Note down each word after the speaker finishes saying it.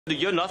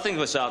You're nothing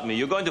without me.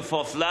 You're going to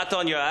fall flat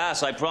on your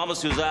ass. I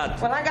promise you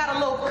that. Well, I got a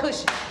little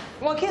cushion.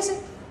 You want to kiss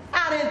it?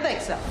 I didn't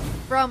think so.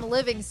 From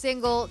Living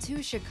Single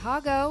to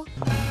Chicago,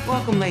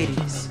 Welcome,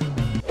 ladies.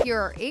 here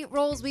are 8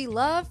 roles we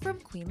love from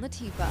Queen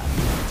Latifah.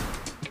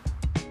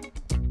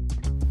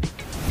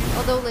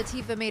 Although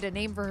Latifah made a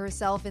name for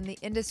herself in the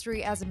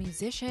industry as a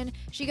musician,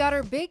 she got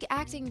her big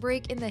acting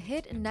break in the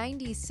hit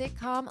 90s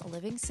sitcom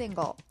Living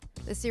Single.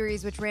 The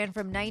series, which ran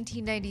from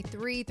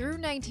 1993 through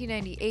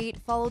 1998,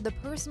 followed the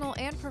personal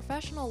and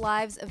professional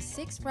lives of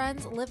 6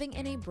 friends living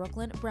in a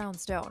Brooklyn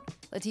brownstone.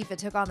 Latifah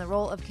took on the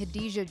role of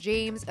Khadijah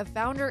James, a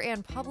founder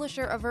and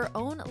publisher of her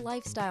own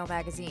lifestyle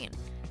magazine.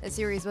 The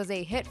series was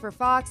a hit for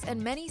Fox,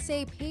 and many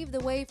say paved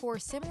the way for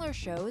similar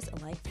shows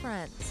like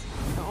Friends.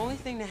 The only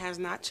thing that has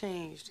not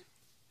changed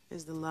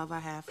is the love I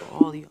have for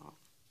all y'all.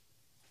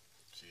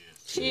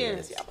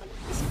 Cheers.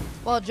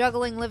 While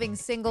juggling Living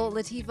Single,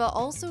 Latifah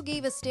also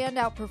gave a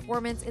standout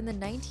performance in the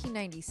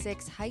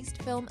 1996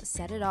 heist film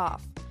Set It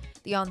Off.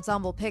 The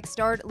ensemble pick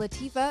starred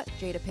Latifah,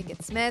 Jada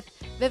Pinkett Smith,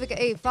 Vivica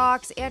A.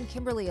 Fox, and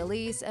Kimberly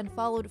Elise, and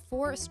followed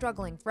 4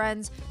 struggling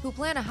friends who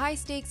plan a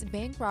high-stakes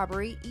bank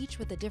robbery, each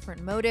with a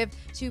different motive,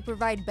 to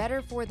provide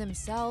better for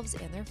themselves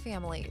and their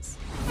families.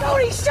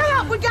 Brody, shut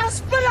up. We gotta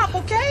split up,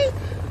 okay?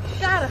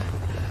 Gotta.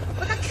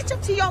 Look, I'll catch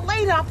up to y'all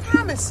later, I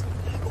promise.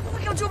 What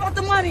we gonna do about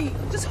the money?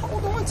 Just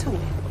hold on to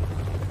it.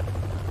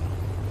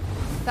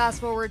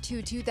 Fast forward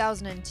to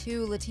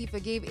 2002,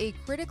 Latifah gave a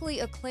critically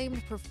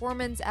acclaimed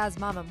performance as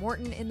Mama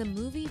Morton in the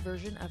movie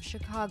version of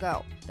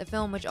Chicago. The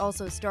film, which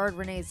also starred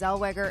Renee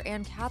Zellweger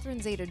and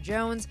Catherine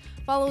Zeta-Jones,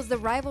 follows the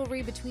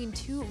rivalry between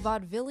 2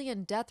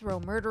 vaudevillian death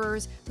row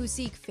murderers who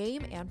seek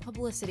fame and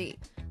publicity.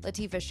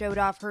 Latifah showed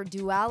off her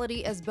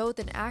duality as both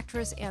an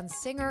actress and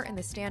singer in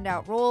the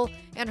standout role,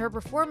 and her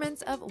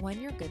performance of When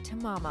You're Good to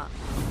Mama.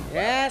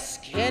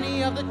 Ask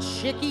any of the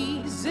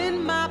chickies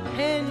in my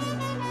pen.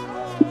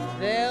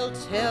 They'll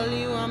tell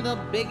you I'm the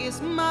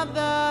biggest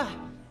mother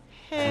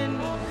hen.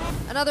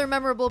 Another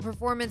memorable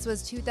performance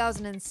was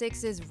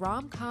 2006's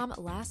rom-com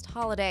Last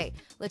Holiday.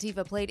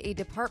 Latifah played a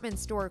department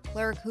store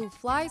clerk who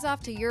flies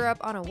off to Europe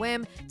on a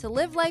whim to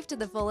live life to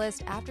the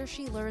fullest after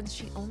she learns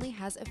she only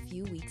has a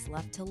few weeks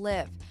left to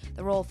live.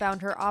 The role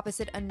found her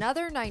opposite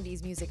another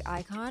 90s music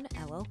icon,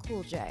 LL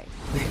Cool J.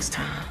 Next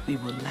time, we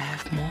will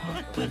laugh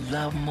more, we'll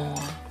love more,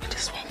 we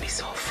just won't be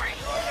so afraid.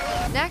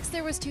 Next,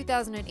 there was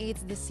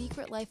 2008's The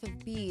Secret Life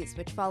of Bees,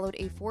 which followed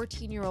a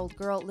 14-year-old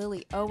girl,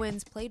 Lily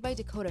Owens, played by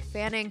Dakota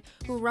Fanning,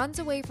 who runs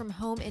away from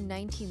home in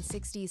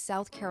 1960s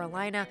South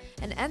Carolina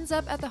and ends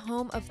up at the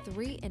home of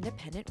 3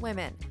 independent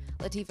women.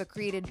 Latifah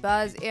created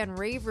buzz and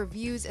rave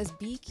reviews as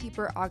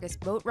beekeeper August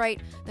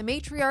Boatwright, the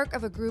matriarch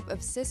of a group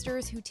of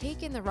sisters who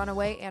take in the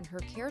runaway, and her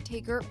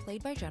caretaker,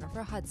 played by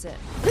Jennifer Hudson.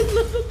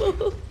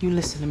 You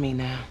listen to me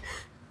now.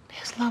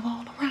 There's love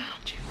all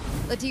around you.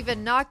 Latifah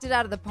knocked it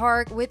out of the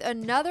park with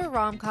another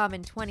rom-com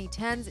in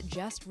 2010's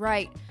Just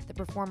Right. The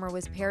performer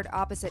was paired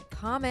opposite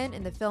Common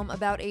in the film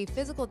about a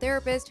physical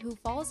therapist who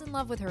falls in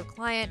love with her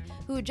client,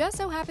 who just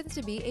so happens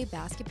to be a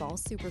basketball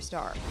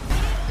superstar.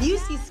 You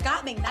see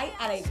Scott McKnight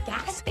at a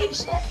gas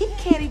station? He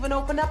can't even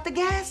open up the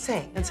gas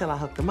tank until I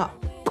hooked him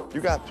up.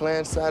 You got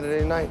plans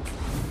Saturday night?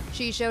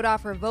 She showed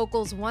off her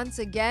vocals once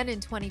again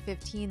in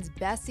 2015's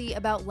Bessie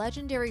about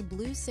legendary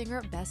blues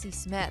singer Bessie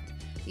Smith.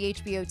 The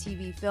HBO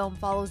TV film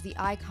follows the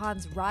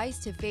icon's rise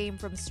to fame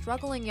from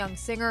struggling young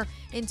singer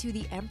into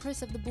the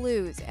Empress of the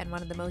Blues and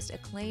one of the most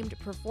acclaimed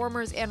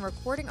performers and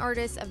recording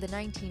artists of the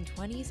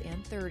 1920s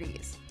and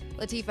 30s.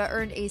 Latifah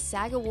earned a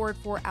SAG Award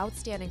for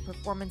Outstanding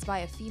Performance by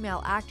a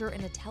Female Actor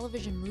in a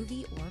Television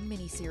Movie or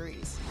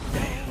Miniseries.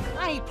 Damn,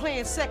 I ain't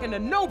playing second to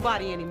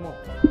nobody anymore.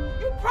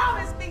 You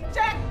promised me,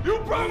 Jack! You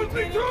promised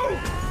me too!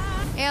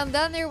 And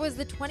then there was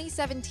the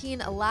 2017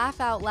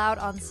 Laugh Out Loud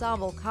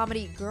ensemble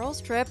comedy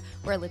Girls Trip,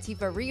 where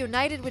Latifah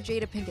reunited with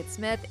Jada Pinkett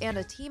Smith and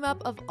a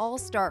team-up of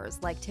all-stars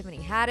like Tiffany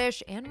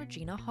Haddish and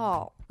Regina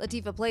Hall.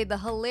 Latifah played the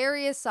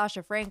hilarious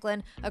Sasha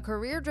Franklin, a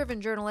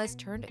career-driven journalist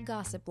turned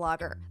gossip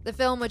blogger. The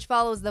film, which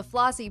follows the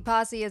Flossie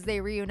posse as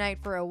they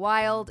reunite for a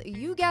wild,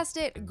 you guessed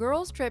it,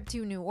 girls trip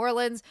to New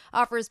Orleans,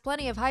 offers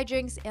plenty of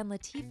hijinks and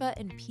Latifah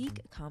in peak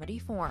comedy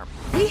form.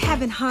 We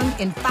haven't hung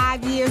in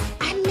 5 years.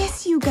 I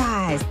miss you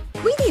guys.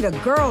 We need a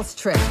girls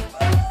trip.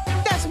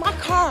 That's my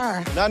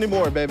car. Not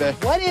anymore, baby.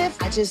 What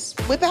if I just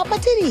whip out my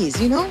titties,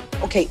 you know?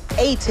 Okay,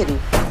 a titty.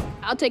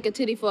 I'll take a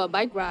titty for a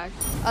bike ride.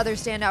 Other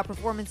standout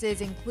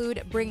performances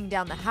include Bringing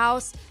Down the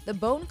House, The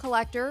Bone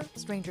Collector,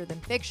 Stranger Than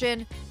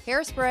Fiction,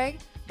 Hairspray,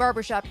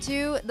 Barbershop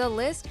 2, the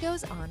list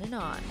goes on and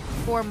on.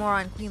 For more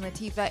on Queen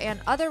Latifah and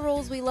other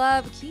roles we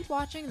love, keep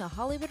watching The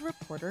Hollywood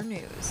Reporter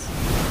News.